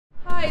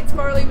it's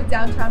Marley with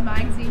Downtown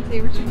Magazine.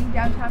 Today we're shooting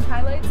Downtown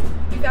Highlights.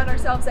 We found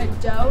ourselves at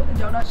Dough, the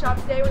donut shop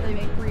today, where they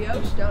make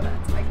brioche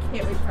donuts. I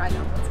can't wait to try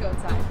them. Let's go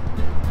inside.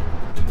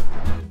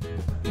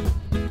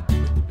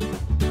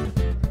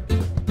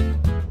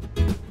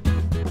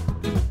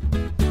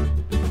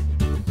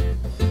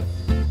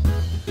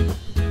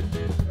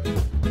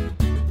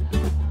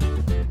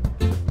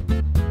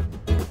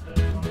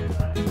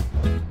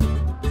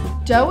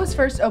 Dough was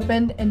first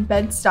opened in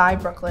Bed-Stuy,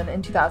 Brooklyn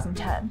in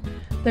 2010.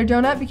 Their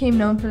donut became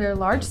known for their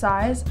large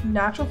size,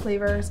 natural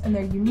flavors, and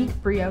their unique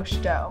brioche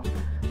dough.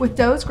 With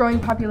Dough's growing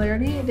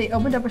popularity, they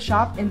opened up a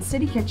shop in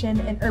City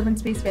Kitchen and Urban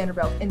Space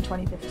Vanderbilt in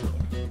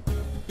 2015.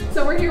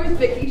 So we're here with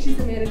Vicky. She's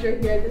the manager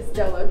here at this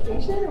Dough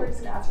location. We're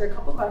just going to ask her a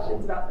couple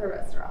questions about their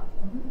restaurant.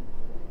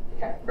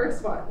 Okay,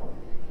 first one.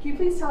 Can you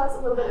please tell us a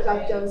little bit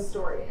about Dough's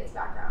story and its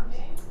background?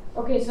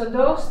 Okay, so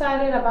Dough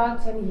started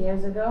about 10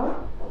 years ago.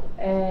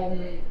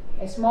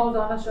 A small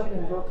donut shop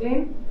in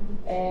Brooklyn.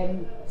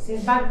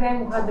 Since back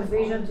then we had the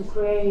vision to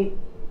create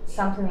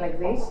something like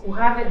this. We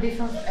have a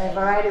different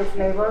variety of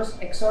flavors,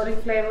 exotic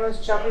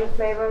flavors, chocolate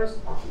flavors.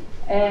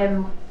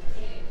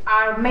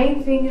 Our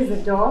main thing is the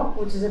dough,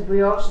 which is a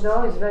brioche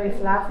dough. It's very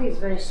fluffy, it's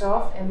very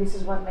soft, and this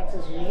is what makes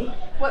us unique.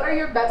 What are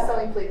your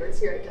best-selling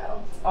flavors here at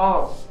Dough?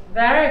 Oh,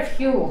 there are a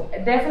few.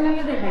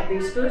 Definitely the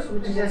Hibiscus,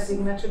 which is a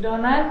signature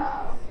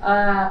donut.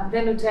 The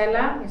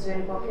Nutella is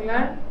very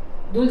popular.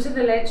 Dulce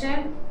de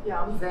leche,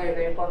 very,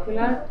 very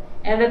popular.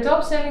 And the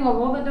top selling of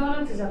all the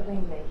donuts is a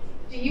plain glazed.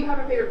 Do you have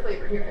a favorite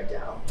flavor here at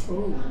Dough?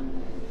 Ooh,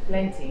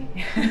 plenty.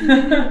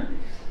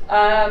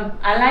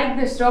 I like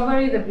the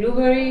strawberry, the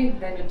blueberry,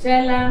 the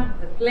Nutella,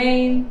 the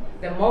plain,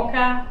 the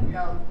mocha.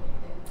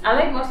 I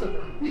like most of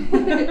them.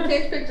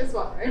 Can't pick just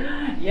one,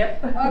 right?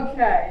 Yep.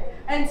 Okay.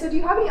 And so do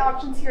you have any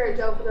options here at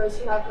Dough for those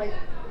who have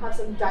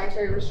some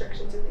dietary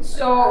restrictions or things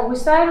So we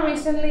started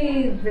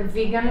recently the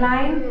vegan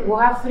line. We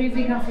have 3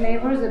 vegan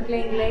flavors: the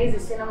plain glaze, the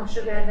cinnamon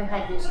sugar, and the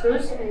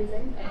hibiscus.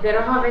 Amazing. They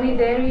don't have any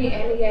dairy,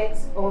 any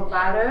eggs or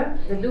butter.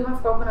 They do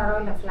have coconut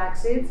oil and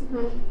flax seeds.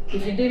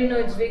 If you didn't know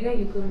it's vegan,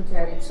 you couldn't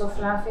tell. It's so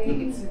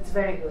fluffy. It's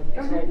very good.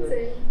 It's very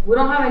good. We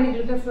don't have any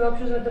gluten-free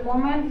options at the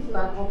moment,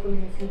 but hopefully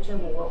in the future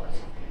we'll work with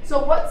it.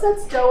 So what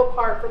sets Dough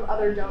apart from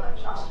other donut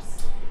shops?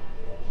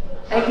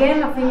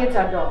 Again, I think it's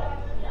our dough.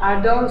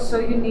 Our dough is so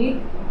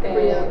unique,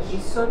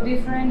 it's so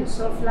different, it's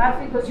so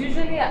fluffy, because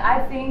usually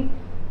I think,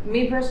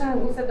 me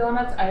personally with the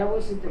donuts, I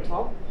always eat the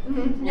top,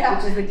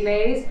 which is the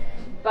glaze,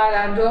 but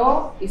our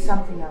dough is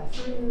something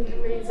else.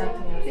 Amazing.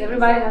 Something else.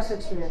 Everybody has to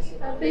experience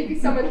it. Thank you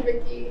so much,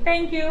 Vicky.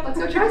 Thank you. Let's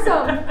go try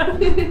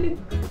some.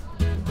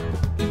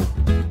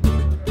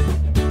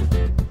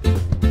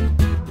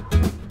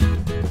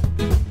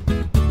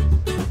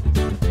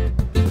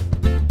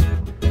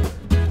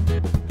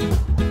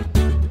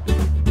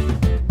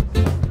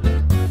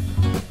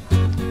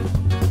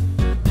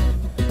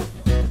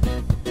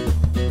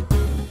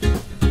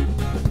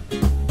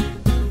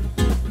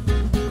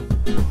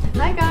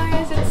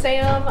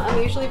 Sam.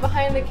 I'm usually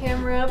behind the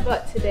camera,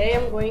 but today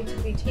I'm going to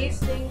be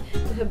tasting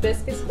the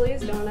Hibiscus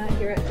Glazed Doughnut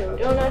here at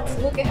Doughnuts.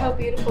 Look at how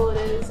beautiful it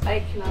is.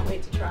 I cannot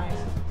wait to try it.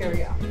 Here we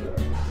go.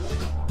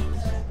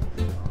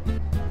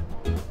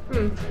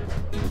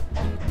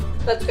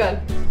 That's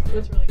good.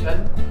 That's really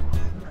good.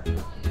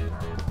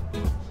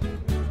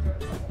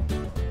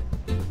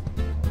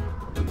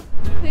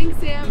 Thanks,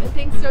 Sam, and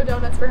thanks to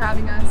Doughnuts for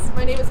having us.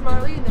 My name is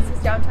Marley, and this is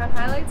Downtown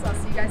Highlights. I'll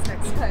see you guys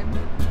next time.